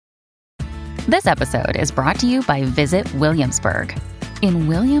This episode is brought to you by Visit Williamsburg. In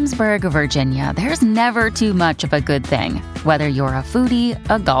Williamsburg, Virginia, there's never too much of a good thing. Whether you're a foodie,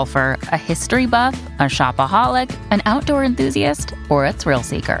 a golfer, a history buff, a shopaholic, an outdoor enthusiast, or a thrill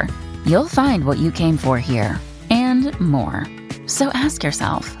seeker, you'll find what you came for here and more. So ask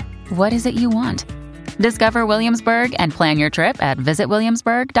yourself, what is it you want? Discover Williamsburg and plan your trip at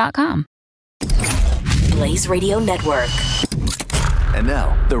visitwilliamsburg.com. Blaze Radio Network. And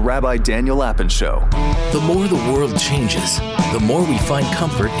now, the Rabbi Daniel Lapin Show. The more the world changes, the more we find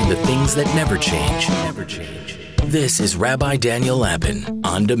comfort in the things that never change. This is Rabbi Daniel Lapin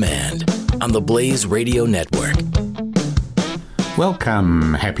On Demand on the Blaze Radio Network.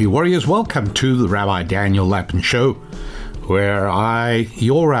 Welcome, happy warriors. Welcome to the Rabbi Daniel Lapin Show, where I,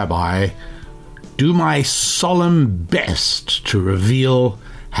 your rabbi, do my solemn best to reveal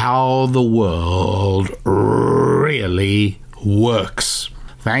how the world really works.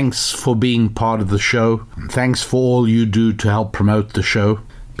 Thanks for being part of the show. Thanks for all you do to help promote the show,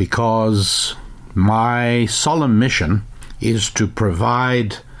 because my solemn mission is to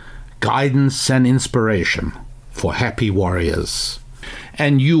provide guidance and inspiration for happy warriors.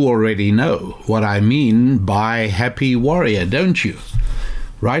 And you already know what I mean by happy warrior, don't you?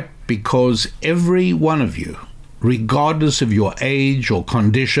 Right? Because every one of you, regardless of your age or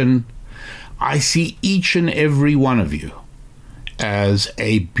condition, I see each and every one of you as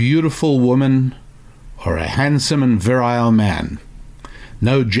a beautiful woman or a handsome and virile man.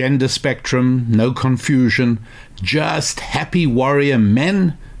 No gender spectrum, no confusion, just happy warrior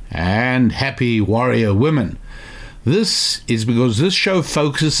men and happy warrior women. This is because this show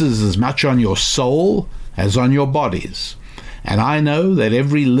focuses as much on your soul as on your bodies. And I know that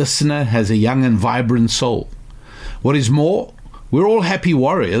every listener has a young and vibrant soul. What is more, we're all happy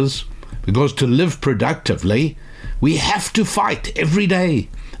warriors because to live productively, we have to fight every day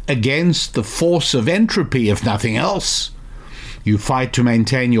against the force of entropy, if nothing else. You fight to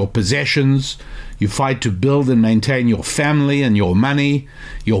maintain your possessions. You fight to build and maintain your family and your money,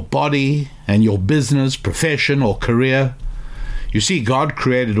 your body and your business, profession or career. You see, God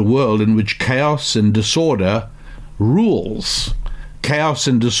created a world in which chaos and disorder rules. Chaos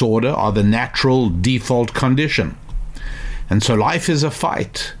and disorder are the natural default condition. And so life is a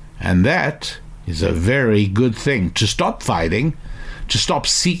fight, and that is a very good thing. To stop fighting, to stop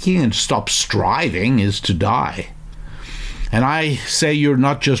seeking and stop striving is to die. And I say you're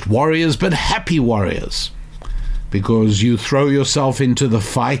not just warriors, but happy warriors, because you throw yourself into the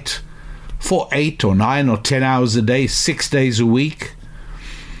fight for 8 or 9 or 10 hours a day, 6 days a week.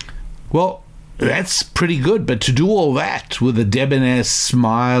 Well, that's pretty good, but to do all that with a debonair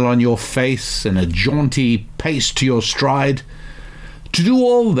smile on your face and a jaunty pace to your stride, to do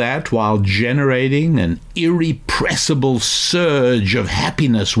all that while generating an irrepressible surge of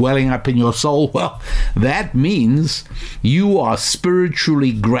happiness welling up in your soul, well, that means you are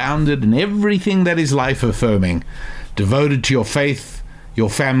spiritually grounded in everything that is life-affirming, devoted to your faith, your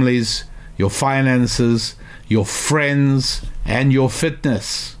families, your finances, your friends, and your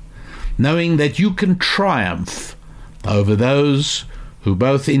fitness, knowing that you can triumph over those who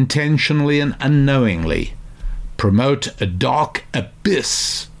both intentionally and unknowingly promote a dark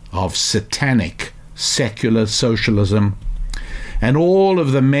abyss of satanic secular socialism and all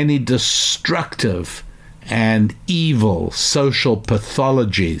of the many destructive and evil social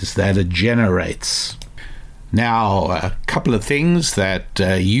pathologies that it generates. Now, a couple of things that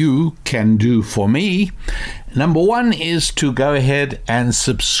you can do for me. Number one is to go ahead and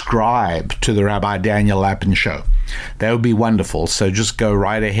subscribe to the Rabbi Daniel Lapin Show. That would be wonderful. So just go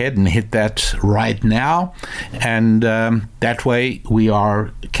right ahead and hit that right now. And that way we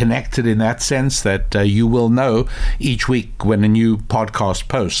are connected in that sense that you will know each week when a new podcast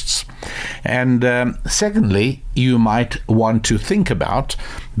posts. And secondly, you might want to think about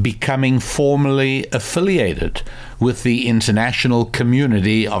becoming formally affiliated with the international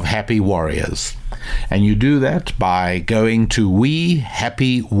community of happy warriors. And you do that by going to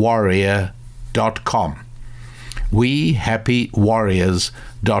wehappywarrior.com.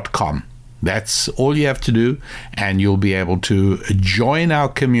 wehappywarriors.com. That's all you have to do, and you'll be able to join our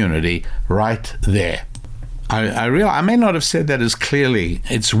community right there. I realize I may not have said that as clearly.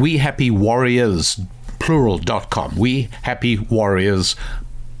 It's wehappywarriors, plural.com.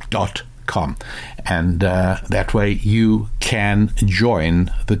 wehappywarriors.com. And that way you can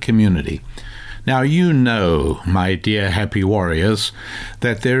join the community. Now, you know, my dear happy warriors,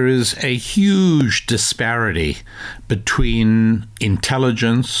 that there is a huge disparity between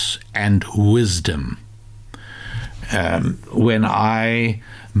intelligence and wisdom. When I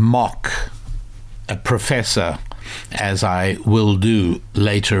mock a professor as I will do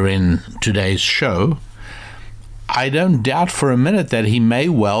later in today's show, I don't doubt for a minute that he may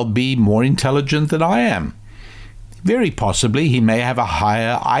well be more intelligent than I am. Very possibly he may have a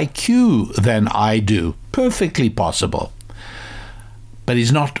higher IQ than I do. Perfectly possible. But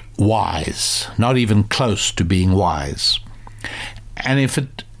he's not wise, not even close to being wise. And if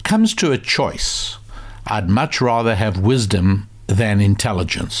it comes to a choice, I'd much rather have wisdom than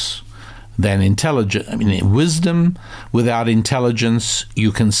intelligence. Wisdom without intelligence,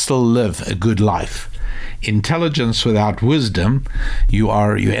 you can still live a good life. Intelligence without wisdom, you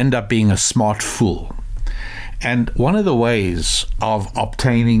end up being a smart fool. And one of the ways of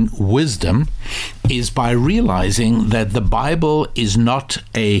obtaining wisdom is by realizing that the Bible is not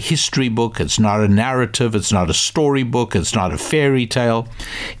a history book, it's not a narrative, it's not a storybook, it's not a fairy tale.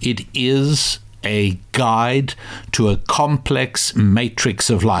 It is a guide to a complex matrix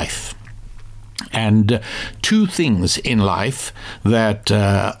of life. And two things in life that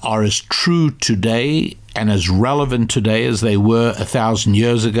are as true today and as relevant today as they were 1,000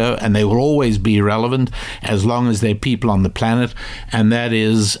 years ago, and they will always be relevant as long as there are people on the planet, and that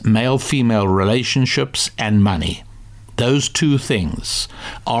is male-female relationships and money. Those two things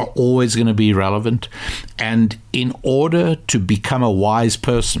are always going to be relevant, and in order to become a wise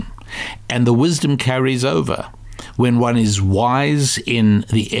person, and the wisdom carries over, when one is wise in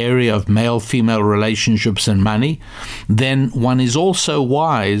the area of male-female relationships and money, then one is also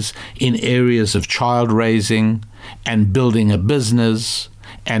wise in areas of child raising and building a business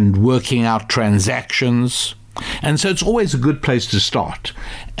and working out transactions. And so it's always a good place to start.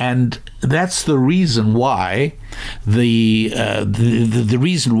 And that's the reason why the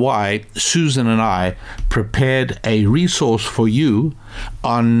reason why Susan and I prepared a resource for you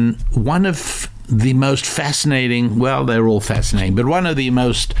on one of the most fascinating, well, they're all fascinating, but one of the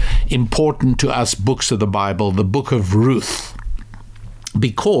most important to us books of the Bible, the Book of Ruth.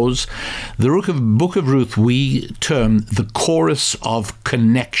 Because the Book of Ruth we term the chorus of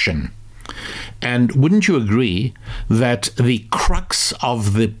connection. And wouldn't you agree that the crux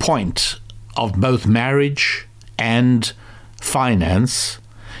of the point of both marriage and finance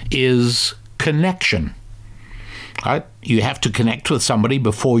is connection? Right? You have to connect with somebody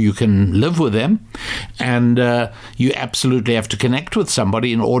before you can live with them, and you absolutely have to connect with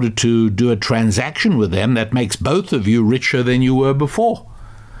somebody in order to do a transaction with them that makes both of you richer than you were before.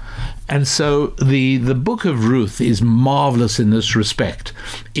 And so the Book of Ruth is marvelous in this respect,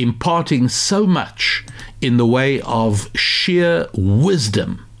 imparting so much in the way of sheer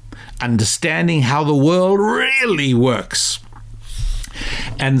wisdom, understanding how the world really works.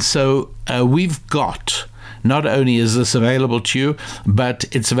 And so we've got, not only is this available to you, but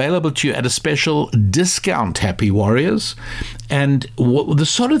it's available to you at a special discount, Happy Warriors. And the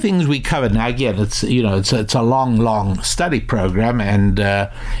sort of things we cover now, again, it's a long study program, and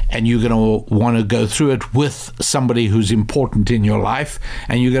you're going to want to go through it with somebody who's important in your life,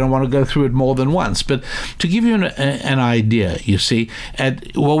 and you're going to want to go through it more than once. But to give you an idea, you see,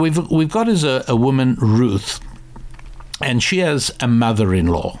 what we've got is a woman, Ruth, and she has a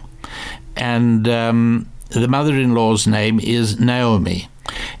mother-in-law, and the mother-in-law's name is Naomi.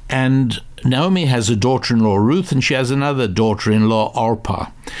 And Naomi has a daughter-in-law, Ruth, and she has another daughter-in-law, Orpah.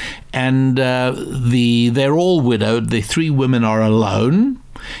 And they're all widowed. The three women are alone.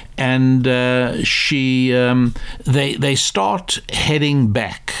 And they start heading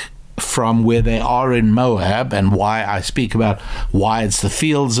back from where they are in Moab, and why I speak about why it's the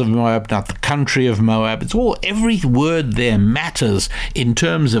fields of Moab, not the country of Moab. It's all, every word there matters in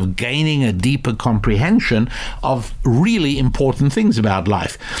terms of gaining a deeper comprehension of really important things about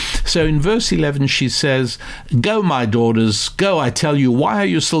life. So in verse 11 she says, "Go, my daughters, go, I tell you, why are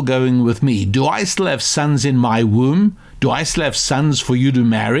you still going with me? Do I still have sons in my womb? Do I still have sons for you to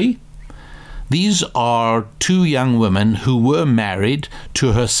marry?" These are two young women who were married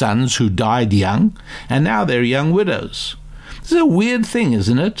to her sons who died young, and now they're young widows. This is a weird thing,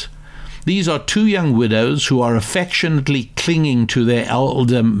 isn't it? These are two young widows who are affectionately clinging to their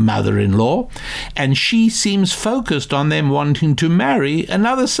elder mother-in-law, and she seems focused on them wanting to marry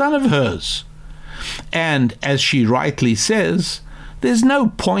another son of hers. And as she rightly says, there's no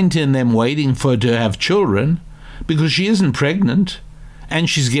point in them waiting for her to have children, because she isn't pregnant, and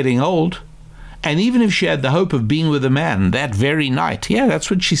she's getting old. And even if she had the hope of being with a man that very night, yeah,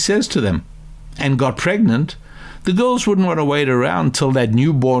 that's what she says to them, and got pregnant, the girls wouldn't want to wait around till that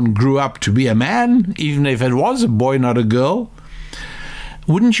newborn grew up to be a man, even if it was a boy, not a girl.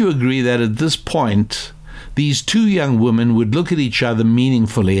 Wouldn't you agree that at this point, these two young women would look at each other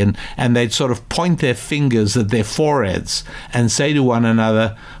meaningfully, and they'd sort of point their fingers at their foreheads and say to one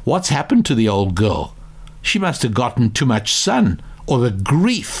another, "What's happened to the old girl? She must have gotten too much sun, or the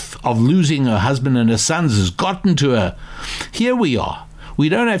grief of losing her husband and her sons has gotten to her. Here we are. We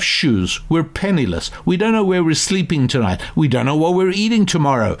don't have shoes. We're penniless. We don't know where we're sleeping tonight. We don't know what we're eating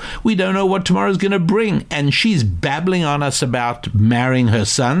tomorrow. We don't know what tomorrow's going to bring. And she's babbling on us about marrying her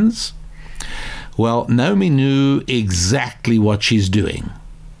sons. Well, Naomi knew exactly what she's doing.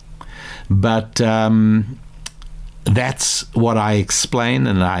 But that's what I explain,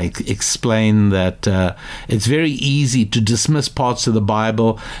 and I explain that it's very easy to dismiss parts of the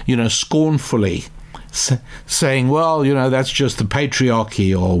Bible, scornfully, saying, well, that's just the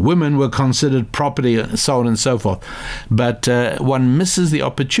patriarchy, or women were considered property, and so on and so forth. But one misses the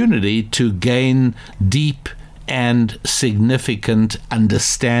opportunity to gain deep and significant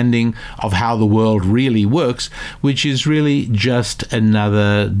understanding of how the world really works, which is really just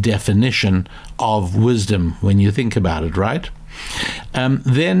another definition of wisdom when you think about it, right?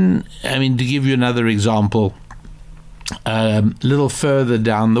 Then, to give you another example, a little further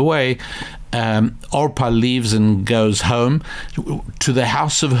down the way, Orpah leaves and goes home to the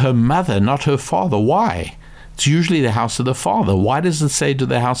house of her mother, not her father. Why? It's usually the house of the father. Why does it say to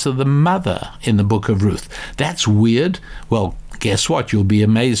the house of the mother in the book of Ruth? That's weird. Well, guess what? You'll be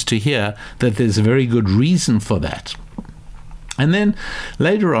amazed to hear that there's a very good reason for that. And then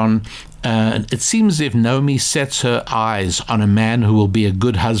later on, it seems as if Naomi sets her eyes on a man who will be a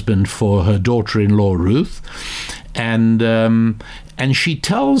good husband for her daughter-in-law Ruth, and she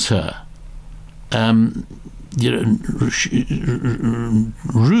tells her,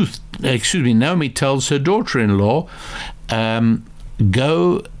 Naomi tells her daughter-in-law,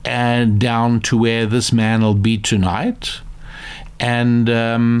 go down to where this man will be tonight, and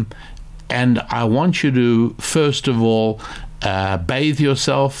I want you to, first of all, bathe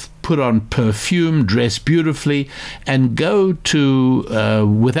yourself, put on perfume, dress beautifully, and go to,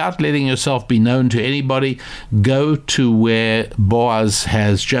 without letting yourself be known to anybody, go to where Boaz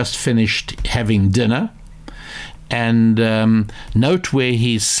has just finished having dinner, and note where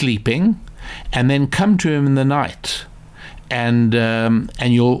he's sleeping, and then come to him in the night. And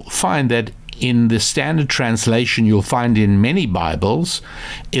you'll find that in the standard translation you'll find in many Bibles,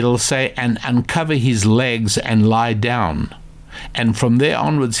 it'll say, and uncover his legs and lie down. And from there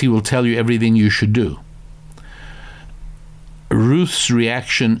onwards, he will tell you everything you should do. Ruth's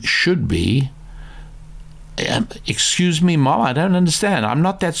reaction should be, excuse me, Mom, I don't understand. I'm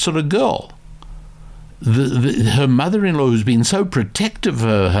not that sort of girl. Her mother-in-law, who's been so protective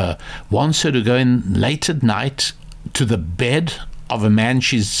of her, wants her to go in late at night to the bed of a man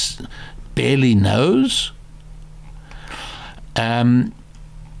she's barely knows.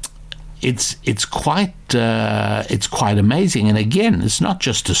 It's quite amazing. And again, it's not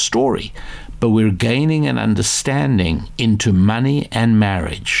just a story, but we're gaining an understanding into money and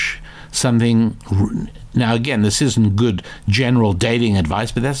marriage. Now again, this isn't good general dating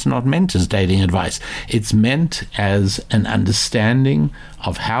advice, but that's not meant as dating advice. It's meant as an understanding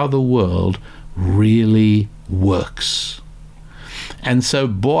of how the world really works. And so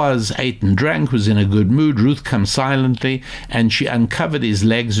Boaz ate and drank, was in a good mood. Ruth comes silently, and she uncovered his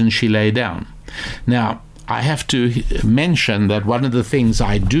legs and she lay down. Now, I have to mention that one of the things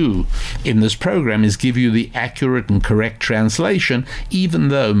I do in this program is give you the accurate and correct translation, even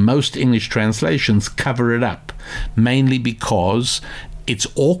though most English translations cover it up, mainly because it's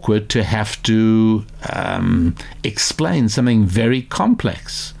awkward to have to explain something very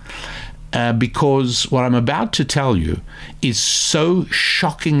complex. Because what I'm about to tell you is so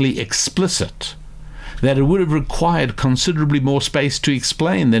shockingly explicit that it would have required considerably more space to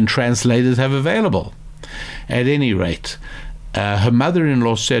explain than translators have available. At any rate, her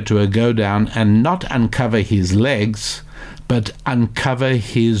mother-in-law said to her, go down and not uncover his legs, but uncover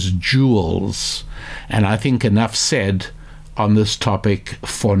his jewels. And I think enough said on this topic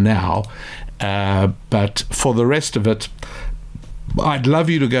for now. But for the rest of it, I'd love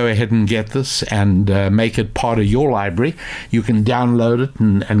you to go ahead and get this and make it part of your library. You can download it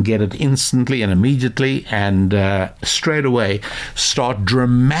and get it instantly and immediately, and straight away start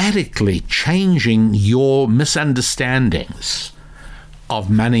dramatically changing your misunderstandings of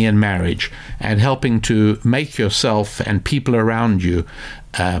money and marriage, and helping to make yourself and people around you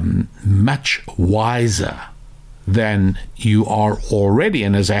much wiser than you are already.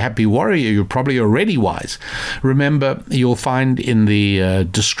 And as a happy warrior, you're probably already wise. Remember, you'll find in the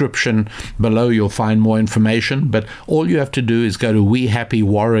description below, you'll find more information, but all you have to do is go to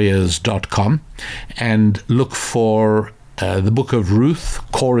wehappywarriors.com and look for the book of Ruth,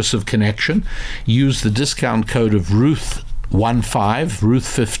 Chorus of Connection. Use the discount code of Ruth Ruth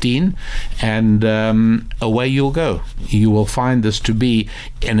 15, and away you'll go. You will find this to be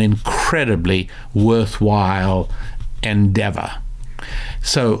an incredibly worthwhile endeavor.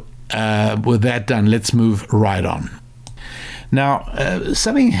 So with that done, let's move right on. Now,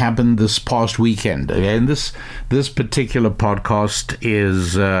 something happened this past weekend, and this particular podcast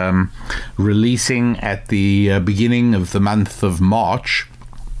is releasing at the beginning of the month of March.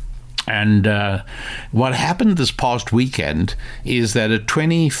 And what happened this past weekend is that a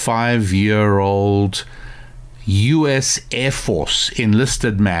 25-year-old U.S. Air Force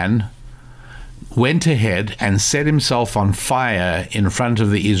enlisted man went ahead and set himself on fire in front of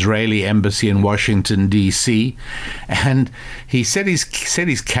the Israeli embassy in Washington, D.C., and he set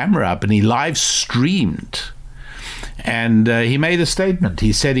his camera up and he live streamed. And he made a statement.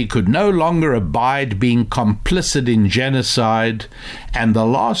 He said he could no longer abide being complicit in genocide, and the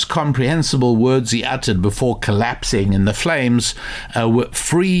last comprehensible words he uttered before collapsing in the flames were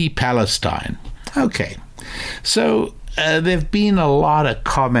 "Free Palestine." Okay, so there have been a lot of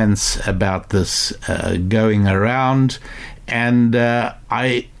comments about this going around, and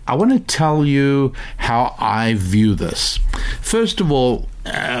I want to tell you how I view this. First of all,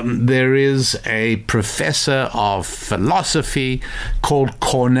 there is a professor of philosophy called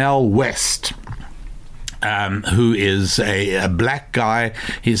Cornel West, who is a black guy.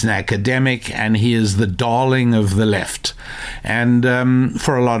 He's an academic, and he is the darling of the left, and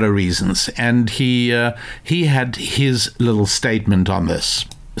for a lot of reasons. And he had his little statement on this.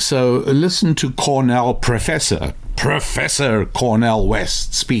 So listen to Professor Cornel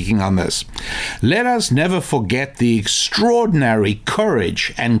West speaking on this. Let us never forget the extraordinary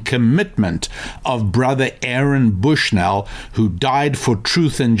courage and commitment of Brother Aaron Bushnell, who died for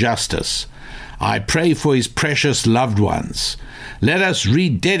truth and justice. I pray for his precious loved ones. Let us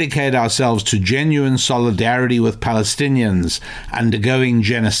rededicate ourselves to genuine solidarity with Palestinians undergoing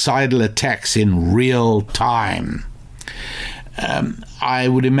genocidal attacks in real time. I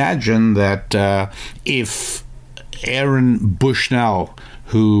would imagine that if Aaron Bushnell,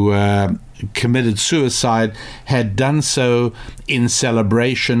 who committed suicide, had done so in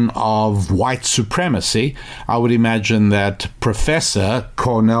celebration of white supremacy, I would imagine that Professor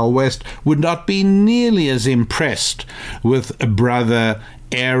Cornel West would not be nearly as impressed with Brother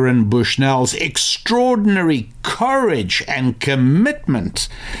Aaron Bushnell's extraordinary courage and commitment.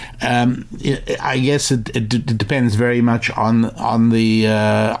 I guess it depends very much on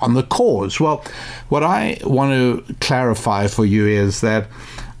the cause. Well, what I want to clarify for you is that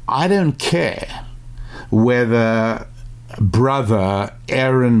I don't care whether Brother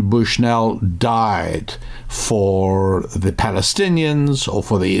Aaron Bushnell died for the Palestinians or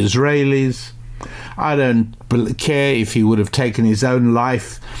for the Israelis. I don't care if he would have taken his own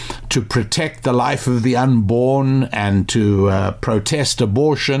life to protect the life of the unborn and to protest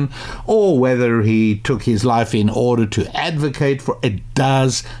abortion, or whether he took his life in order to advocate for it.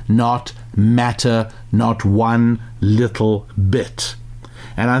 Does not matter, not one little bit.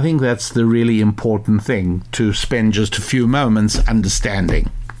 And I think that's the really important thing to spend just a few moments understanding.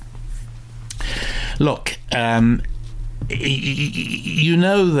 Look, you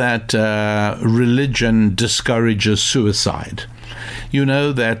know that religion discourages suicide. You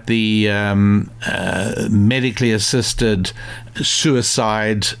know that the medically assisted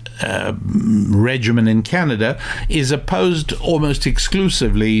suicide regimen in Canada is opposed almost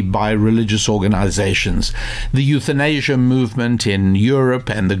exclusively by religious organizations. The euthanasia movement in Europe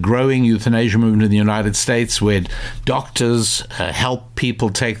and the growing euthanasia movement in the United States, where doctors help people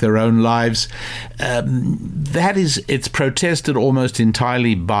take their own lives, it's protested almost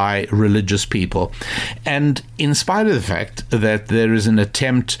entirely by religious people. And in spite of the fact that there is an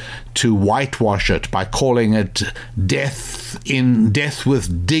attempt to whitewash it by calling it death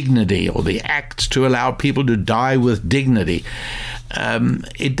with dignity, or the act to allow people to die with dignity,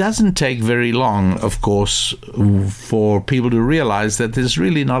 it doesn't take very long, of course, for people to realize that there's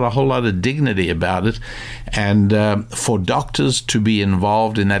really not a whole lot of dignity about it, and for doctors to be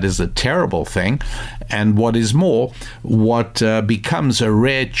involved in that is a terrible thing. And what is more, what becomes a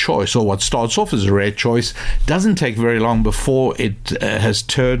rare choice, or what starts off as a rare choice, doesn't take very long before it has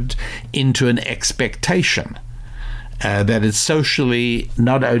turned into an expectation. That it's socially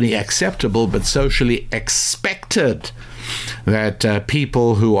not only acceptable, but socially expected that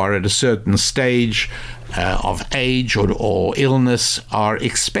people who are at a certain stage of age or illness are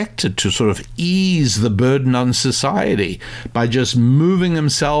expected to sort of ease the burden on society by just moving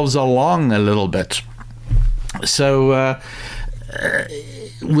themselves along a little bit. So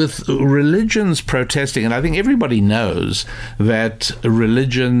with religions protesting, and I think everybody knows that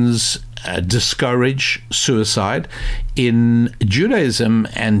religions discourage suicide. In Judaism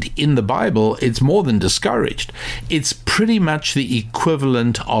and in the Bible, it's more than discouraged. It's pretty much the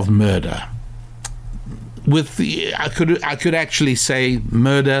equivalent of murder. I could actually say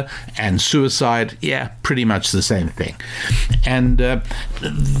murder and suicide, pretty much the same thing. And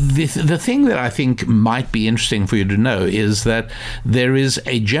the thing that I think might be interesting for you to know is that there is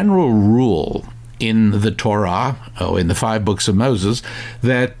a general rule in the Torah, or in the 5 books of Moses,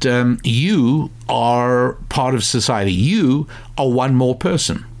 that you are part of society. You are one more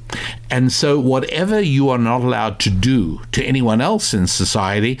person. And so whatever you are not allowed to do to anyone else in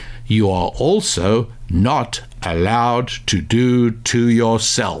society, you are also not allowed to do to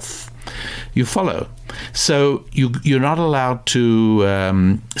yourself. You follow? So you're not allowed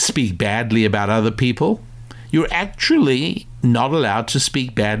to speak badly about other people. You're actually not allowed to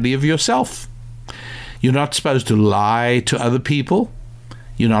speak badly of yourself. You're not supposed to lie to other people.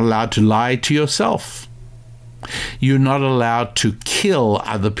 You're not allowed to lie to yourself. You're not allowed to kill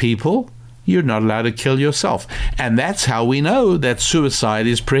other people. You're not allowed to kill yourself. And that's how we know that suicide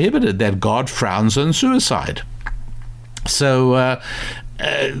is prohibited, that God frowns on suicide. So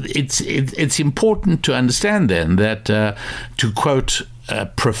it's important to understand then that, to quote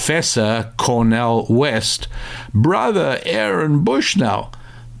Professor Cornel West, Brother Aaron Bushnell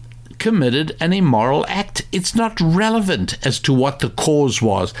committed an immoral act. It's not relevant as to what the cause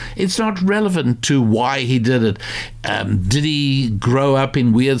was. It's not relevant to why he did it. Did he grow up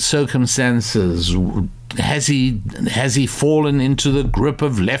in weird circumstances? Has he fallen into the grip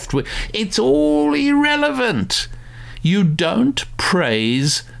of left wing? It's all irrelevant. You don't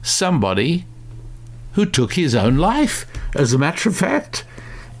praise somebody who took his own life. As a matter of fact,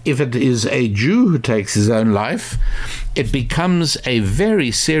 if it is a Jew who takes his own life, it becomes a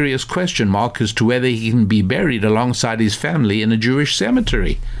very serious question mark as to whether he can be buried alongside his family in a Jewish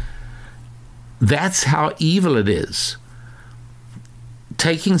cemetery. That's how evil it is.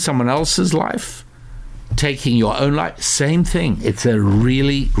 Taking someone else's life, taking your own life, same thing. It's a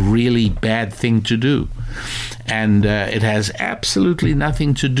really, really bad thing to do. And it has absolutely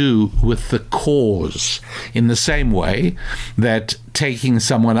nothing to do with the cause, in the same way that taking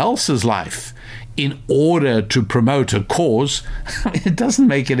someone else's life in order to promote a cause, it doesn't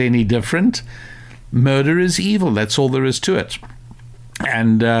make it any different. Murder is evil. That's all there is to it.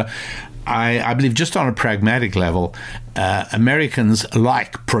 And I believe, just on a pragmatic level, Americans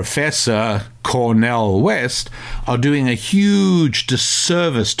like Professor Cornel West are doing a huge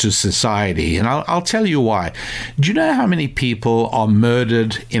disservice to society. And I'll tell you why. Do you know how many people are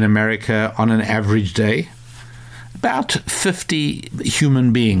murdered in America on an average day? About 50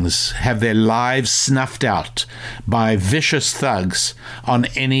 human beings have their lives snuffed out by vicious thugs on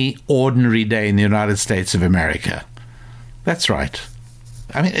any ordinary day in the United States of America. That's right.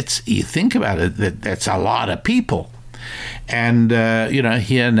 I mean, you think about it, that's a lot of people. And,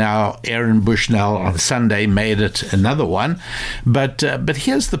 here now, Aaron Bushnell on Sunday made it another one. But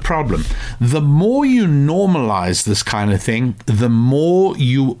here's the problem. The more you normalize this kind of thing, the more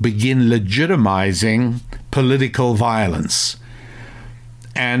you begin legitimizing political violence.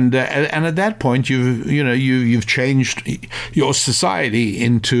 And at that point, you've changed your society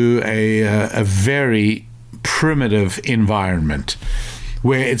into a very primitive environment,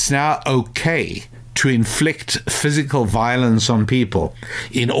 where it's now okay to inflict physical violence on people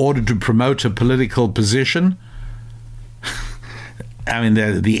in order to promote a political position. I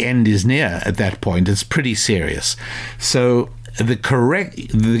mean, the end is near at that point. It's pretty serious. So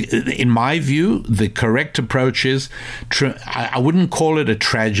in my view, the correct approach is, I wouldn't call it a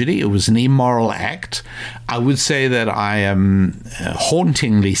tragedy. It was an immoral act. I would say that I am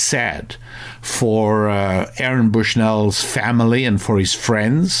hauntingly sad for Aaron Bushnell's family and for his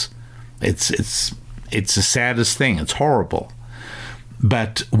friends. It's the saddest thing. It's horrible.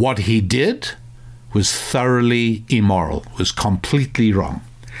 But what he did was thoroughly immoral, was completely wrong.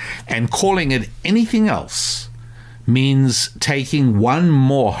 And calling it anything else means taking one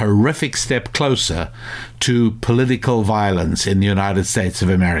more horrific step closer to political violence in the United States of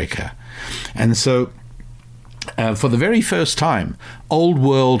America. And so, for the very first time, old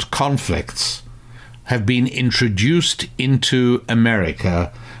world conflicts have been introduced into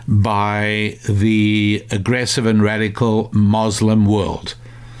America by the aggressive and radical Muslim world.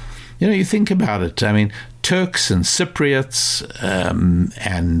 You think about it. I mean, Turks and Cypriots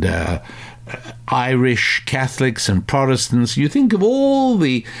and Irish Catholics and Protestants. You think of all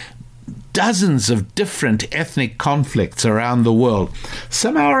the dozens of different ethnic conflicts around the world.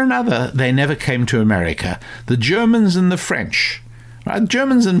 Somehow or another, they never came to America. The Germans and the French Right?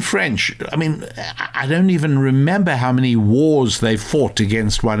 Germans and French, I mean, I don't even remember how many wars they fought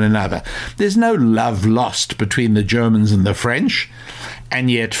against one another. There's no love lost between the Germans and the French, and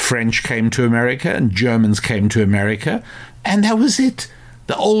yet French came to America and Germans came to America, and that was it.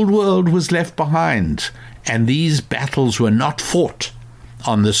 The old world was left behind, and these battles were not fought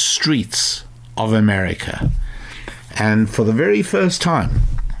on the streets of America. And for the very first time,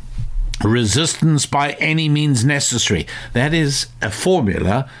 resistance by any means necessary. That is a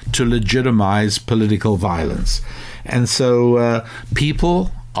formula to legitimize political violence. And so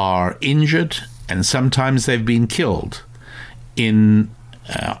people are injured, and sometimes they've been killed on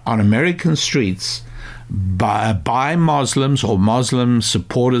American streets by Muslims or Muslim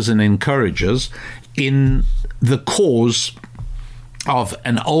supporters and encouragers in the cause of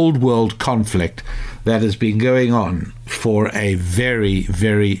an old world conflict that has been going on for a very,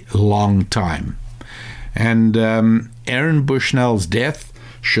 very long time. And Aaron Bushnell's death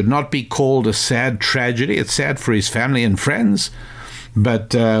should not be called a sad tragedy. It's sad for his family and friends,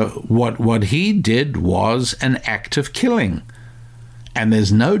 but what he did was an act of killing. And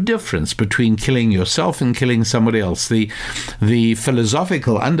there's no difference between killing yourself and killing somebody else. The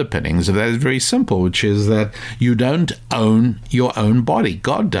philosophical underpinnings of that is very simple, which is that you don't own your own body.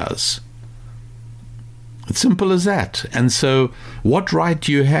 God does. It's simple as that. And so what right do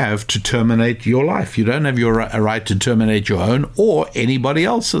you have to terminate your life? You don't have a right to terminate your own or anybody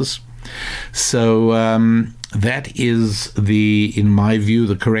else's. So that is, in my view,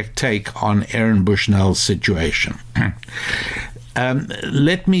 the correct take on Aaron Bushnell's situation.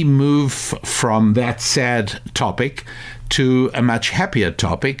 Let me move from that sad topic to a much happier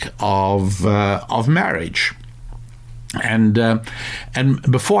topic of marriage. And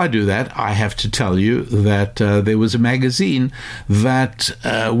before I do that, I have to tell you that there was a magazine that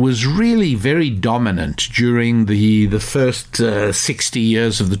was really very dominant during the first 60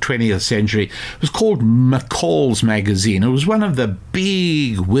 years of the 20th century. It was called McCall's Magazine. It was one of the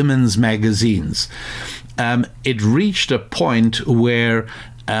big women's magazines. It reached a point where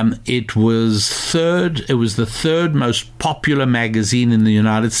it was the third most popular magazine in the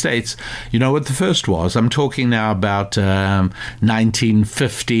United States. You know what the first was? I'm talking now about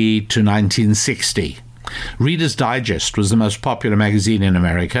 1950 to 1960. Reader's Digest was the most popular magazine in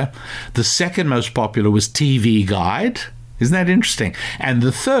America. The second most popular was TV Guide. Isn't that interesting? And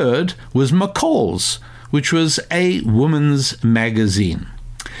the third was McCall's, which was a woman's magazine.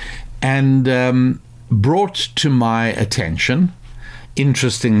 And brought to my attention,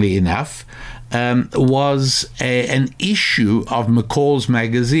 interestingly enough, was an issue of McCall's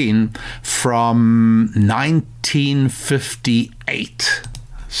magazine from 1958.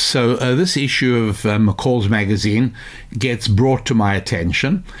 So this issue of McCall's magazine gets brought to my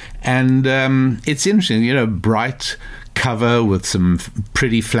attention, and it's interesting, bright cover with some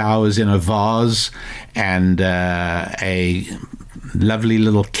pretty flowers in a vase and a lovely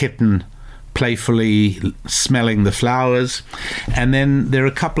little kitten playfully smelling the flowers. And then there are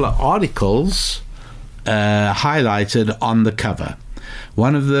a couple of articles highlighted on the cover.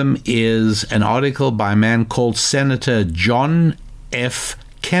 One of them is an article by a man called Senator John F.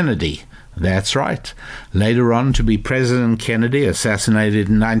 Kennedy. That's right. Later on to be President Kennedy, assassinated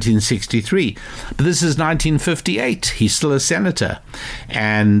in 1963. But this is 1958. He's still a senator.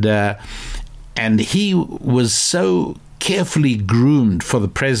 And he was so carefully groomed for the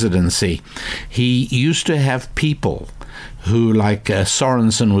presidency. He used to have people who, like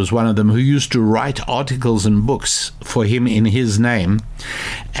Sorensen was one of them, who used to write articles and books for him in his name.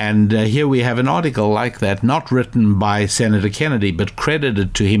 And here we have an article like that, not written by Senator Kennedy, but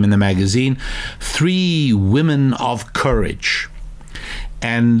credited to him in the magazine, 3 Women of Courage.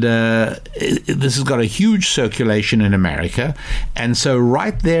 And this has got a huge circulation in America. And so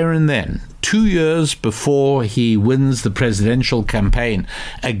right there and then, 2 years before he wins the presidential campaign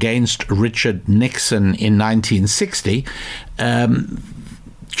against Richard Nixon in 1960,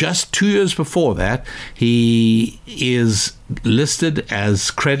 just 2 years before that, he is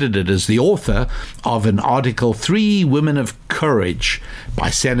credited as the author of an article, 3 Women of Courage, by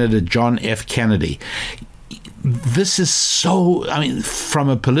Senator John F. Kennedy. This is from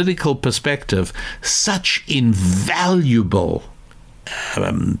a political perspective, such invaluable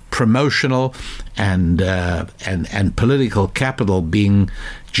promotional and political capital being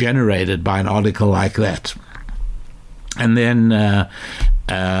generated by an article like that. And then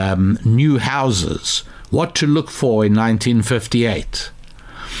New Houses, What to Look For in 1958.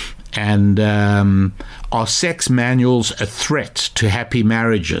 And Are Sex Manuals a Threat to Happy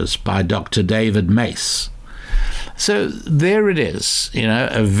Marriages by Dr. David Mace. So there it is,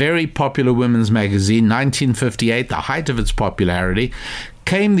 a very popular women's magazine, 1958, the height of its popularity.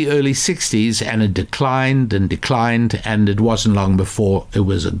 Came the early 60s, and it declined, and it wasn't long before it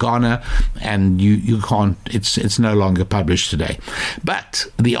was a goner, and you can't, it's no longer published today. But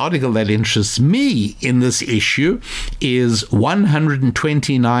the article that interests me in this issue is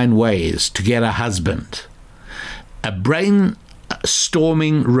 129 Ways to Get a Husband, a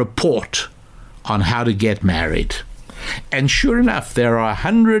brainstorming report on how to get married. And sure enough, there are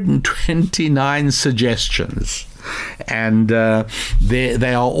 129 suggestions. And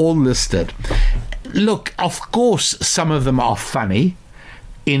they are all listed. Look, of course, some of them are funny.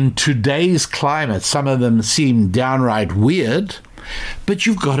 In today's climate, some of them seem downright weird. But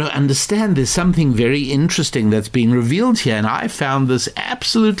you've got to understand there's something very interesting that's been revealed here. And I found this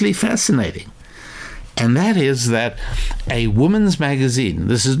absolutely fascinating. And that is that a woman's magazine,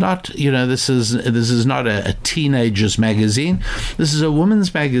 this is not, this is not a teenager's magazine. This is a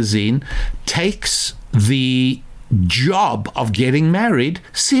woman's magazine, takes the job of getting married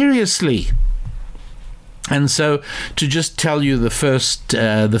seriously. And so, to just tell you the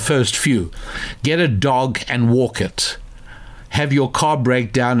first few: get a dog and walk it. Have your car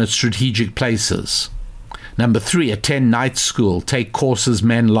break down at strategic places. Number 3, attend night school. Take courses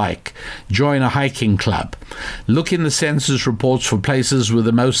men like. Join a hiking club. Look in the census reports for places with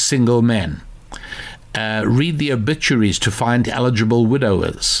the most single men. Read the obituaries to find eligible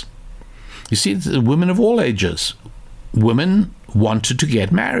widowers. You see, women of all ages. Women wanted to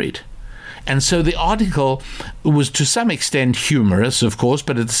get married. And so the article was to some extent humorous, of course,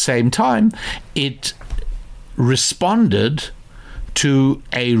 but at the same time, it responded to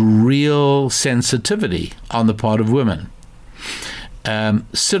a real sensitivity on the part of women.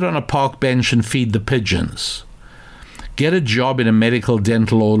 Sit on a park bench and feed the pigeons. Get a job in a medical,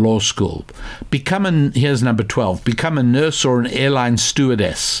 dental, or law school. Here's number 12. Become a nurse or an airline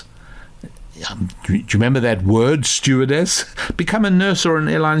stewardess. Do you remember that word, stewardess? Become a nurse or an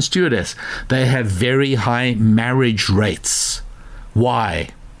airline stewardess. They have very high marriage rates. Why?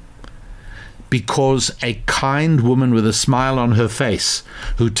 Because a kind woman with a smile on her face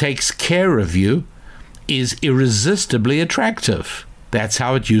who takes care of you is irresistibly attractive. That's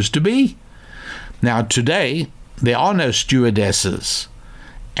how it used to be. Now, today, there are no stewardesses.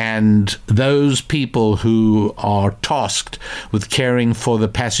 And those people who are tasked with caring for the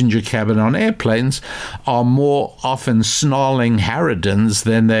passenger cabin on airplanes are more often snarling harridans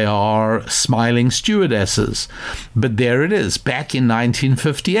than they are smiling stewardesses. But there it is. Back in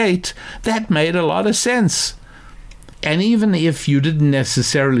 1958, that made a lot of sense. And even if you didn't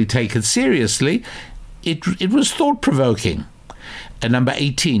necessarily take it seriously, it was thought-provoking. And number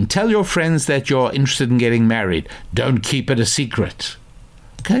 18, tell your friends that you're interested in getting married. Don't keep it a secret.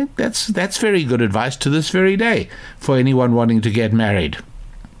 Okay, that's very good advice to this very day for anyone wanting to get married.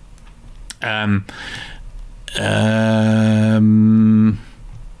 Buy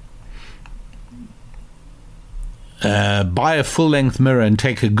a full-length mirror and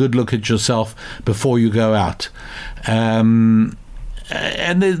take a good look at yourself before you go out.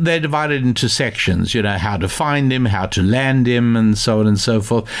 And they're divided into sections, how to find him, how to land him, and so on and so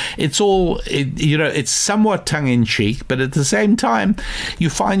forth. It's all, it's somewhat tongue-in-cheek, but at the same time, you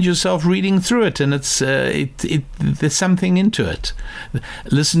find yourself reading through it, and there's something into it.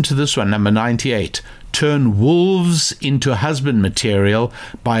 Listen to this one, number 98. Turn wolves into husband material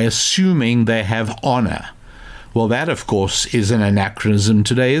by assuming they have honor. Well, that, of course, is an anachronism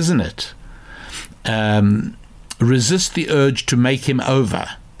today, isn't it? Resist the urge to make him over,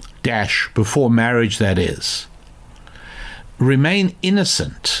 before marriage, that is. Remain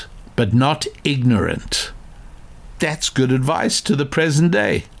innocent, but not ignorant. That's good advice to the present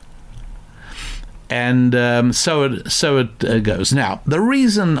day. And so it goes. Now, the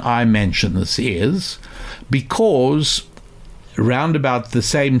reason I mention this is because around about the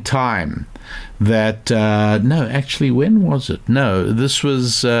same time that when was it? No, this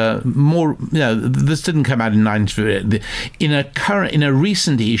was more. This didn't come out in 1950. In a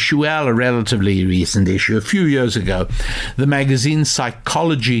recent issue, a relatively recent issue, a few years ago, the magazine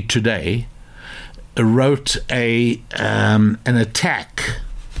Psychology Today wrote an attack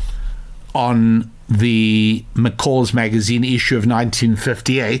on the McCall's Magazine issue of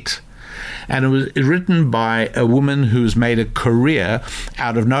 1958. And it was written by a woman who's made a career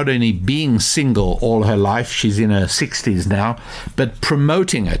out of not only being single all her life, she's in her 60s now, but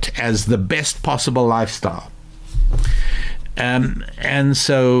promoting it as the best possible lifestyle. And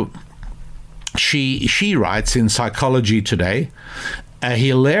so she writes in Psychology Today a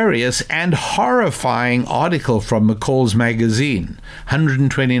hilarious and horrifying article from McCall's Magazine,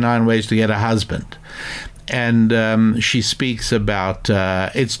 129 Ways to Get a Husband. and she speaks about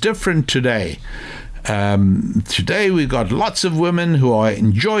it's different today. Today we've got lots of women who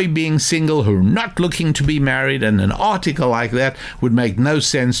enjoy being single, who are not looking to be married, and an article like that would make no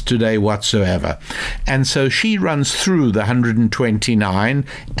sense today whatsoever. And so she runs through the 129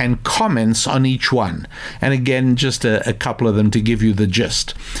 and comments on each one. And again, just a couple of them to give you the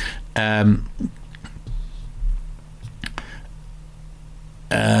gist. Join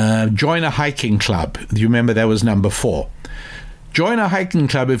a hiking club. You remember that was number 4. Join a hiking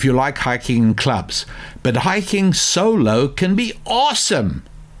club if you like hiking in clubs, but hiking solo can be awesome.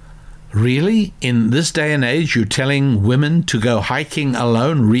 Really? In this day and age, you're telling women to go hiking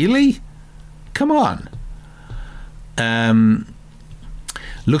alone? Really? Come on.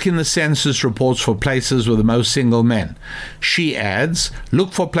 Look in the census reports for places with the most single men. She adds,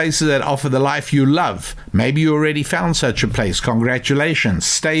 look for places that offer the life you love. Maybe you already found such a place. Congratulations.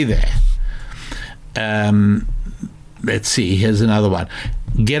 Stay there. Let's see, here's another one.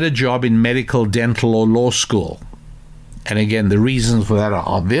 Get a job in medical, dental, or law school. And again, the reasons for that are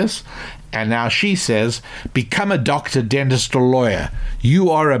obvious. And now she says, become a doctor, dentist, or lawyer. You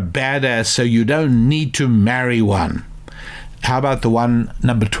are a badass, so you don't need to marry one. How about the one,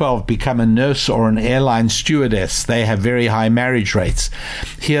 number 12, become a nurse or an airline stewardess? They have very high marriage rates.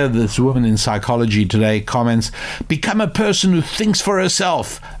 Here, this woman in Psychology Today comments, become a person who thinks for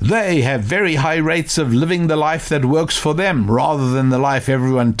herself. They have very high rates of living the life that works for them, rather than the life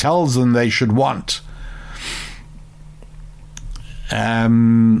everyone tells them they should want.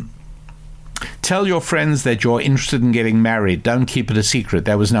 Tell your friends that you're interested in getting married. Don't keep it a secret.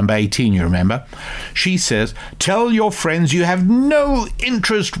 That was number 18, you remember? She says, tell your friends you have no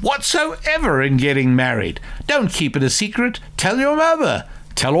interest whatsoever in getting married. Don't keep it a secret. Tell your mother.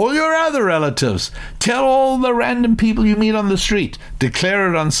 Tell all your other relatives. Tell all the random people you meet on the street.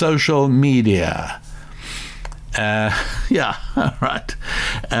 Declare it on social media. Yeah, all right.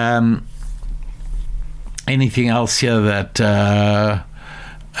 Anything else here that...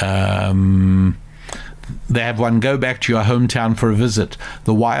 they have one, go back to your hometown for a visit.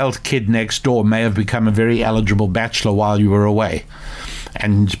 The wild kid next door may have become a very eligible bachelor while you were away.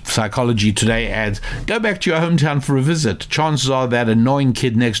 And Psychology Today adds, go back to your hometown for a visit. Chances are that annoying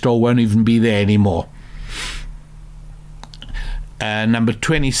kid next door won't even be there anymore. Number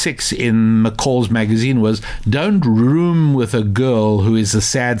 26 in McCall's magazine was, don't room with a girl who is a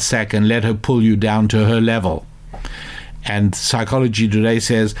sad sack and let her pull you down to her level. And Psychology Today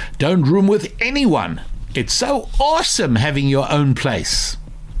says, don't room with anyone. It's so awesome having your own place.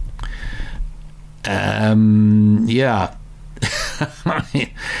 Yeah. Let's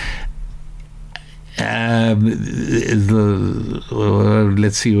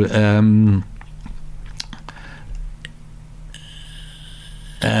see.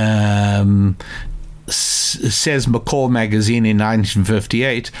 Says McCall magazine in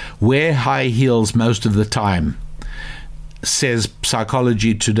 1958, wear high heels most of the time. Says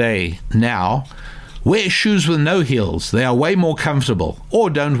Psychology Today now, wear shoes with no heels. They are way more comfortable.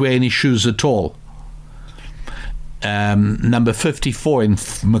 Or don't wear any shoes at all. Number 54 in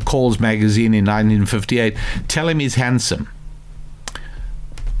McCall's magazine in 1958, tell him he's handsome.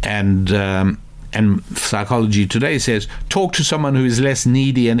 And Psychology Today says, talk to someone who is less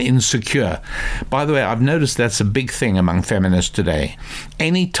needy and insecure. By the way, I've noticed that's a big thing among feminists today.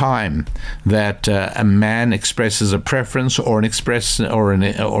 Any time that a man expresses a preference or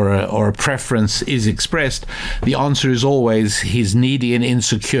a preference is expressed, the answer is always he's needy and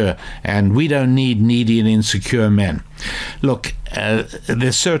insecure, and we don't need needy and insecure men. Look,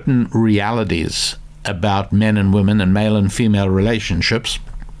 there's certain realities about men and women and male and female relationships.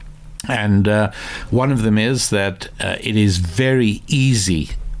 And one of them is that it is very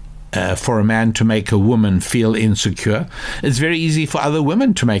easy for a man to make a woman feel insecure. It's very easy for other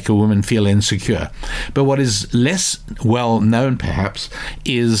women to make a woman feel insecure. But what is less well known, perhaps,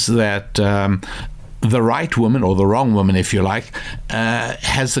 is that the right woman, or the wrong woman, if you like,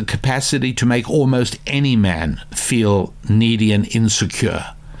 has the capacity to make almost any man feel needy and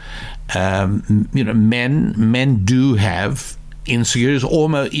insecure. Men do have insecurities.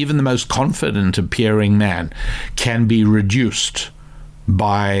 Almost even the most confident appearing man can be reduced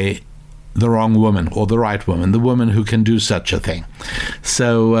by the wrong woman or the right woman, the woman who can do such a thing.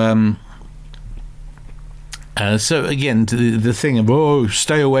 So again, the thing of,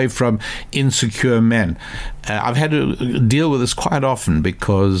 stay away from insecure men. I've had to deal with this quite often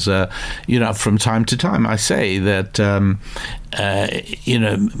because, from time to time I say that,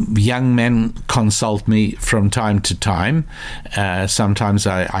 young men consult me from time to time. Sometimes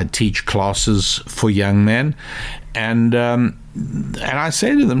I teach classes for young men. And I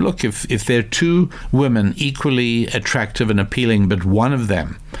say to them, look, if there are two women equally attractive and appealing, but one of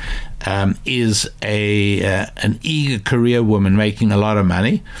them is an eager career woman making a lot of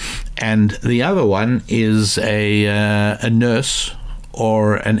money, and the other one is a nurse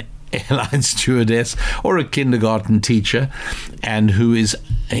or an airline stewardess or a kindergarten teacher, and who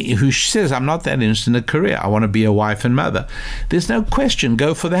says, I'm not that interested in a career, I want to be a wife and mother, there's no question,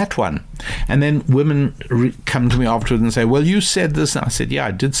 go for that one. And then women come to me afterwards and say, well, you said this, and I said, yeah,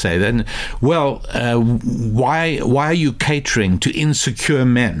 I did say that. And, well, why are you catering to insecure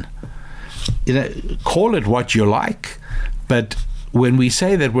men? Call it what you like, but when we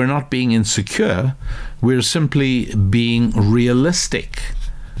say that we're not being insecure, we're simply being realistic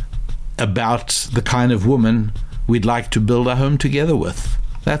about the kind of woman we'd like to build a home together with.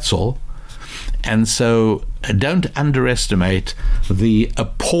 That's all. And so don't underestimate the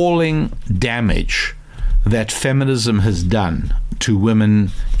appalling damage that feminism has done to women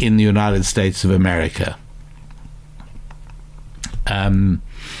in the United States of America.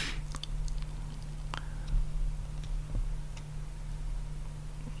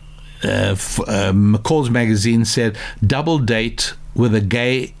 McCall's Magazine said, double date with a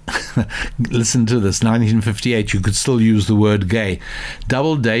gay, listen to this, 1958, you could still use the word gay.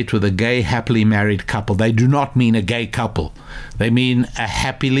 Double date with a gay happily married couple. They do not mean a gay couple. They mean a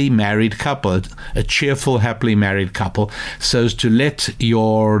happily married couple, a cheerful, happily married couple, so as to let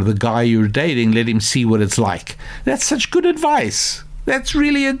the guy you're dating, let him see what it's like. That's such good advice. That's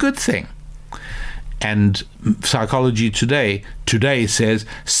really a good thing. And Psychology Today says,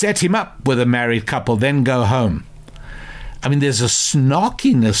 set him up with a married couple, then go home. I mean, there's a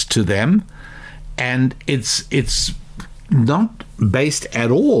snarkiness to them, and it's not based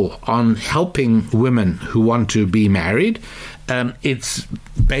at all on helping women who want to be married. It's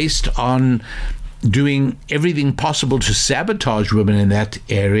based on doing everything possible to sabotage women in that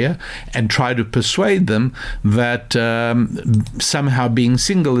area and try to persuade them that somehow being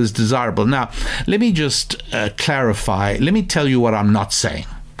single is desirable. Now, let me just clarify. Let me tell you what I'm not saying.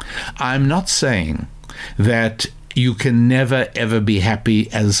 I'm not saying that you can never, ever be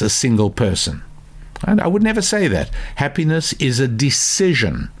happy as a single person. Right? I would never say that. Happiness is a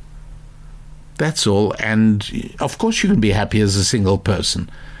decision. That's all. And of course you can be happy as a single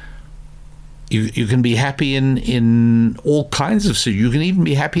person. You can be happy in all kinds of situations. You can even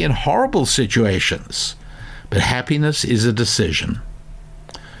be happy in horrible situations. But happiness is a decision.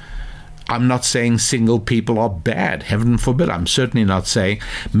 I'm not saying single people are bad. Heaven forbid. I'm certainly not saying.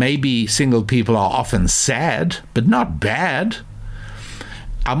 Maybe single people are often sad, but not bad.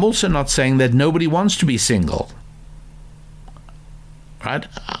 I'm also not saying that nobody wants to be single. Right?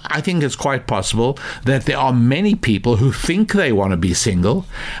 I think it's quite possible that there are many people who think they want to be single.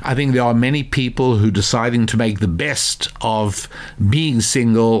 I think there are many people who, deciding to make the best of being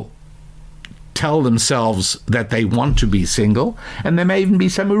single, tell themselves that they want to be single, and there may even be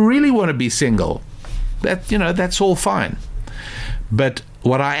some who really want to be single. That's all fine. But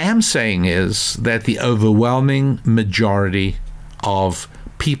what I am saying is that the overwhelming majority of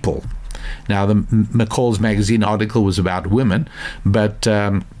people, now the McCall's Magazine article was about women, but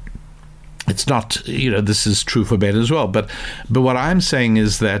it's not, this is true for men as well. But what I'm saying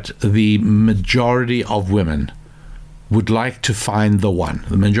is that the majority of women would like to find the one.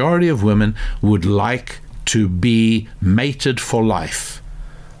 The majority of women would like to be mated for life,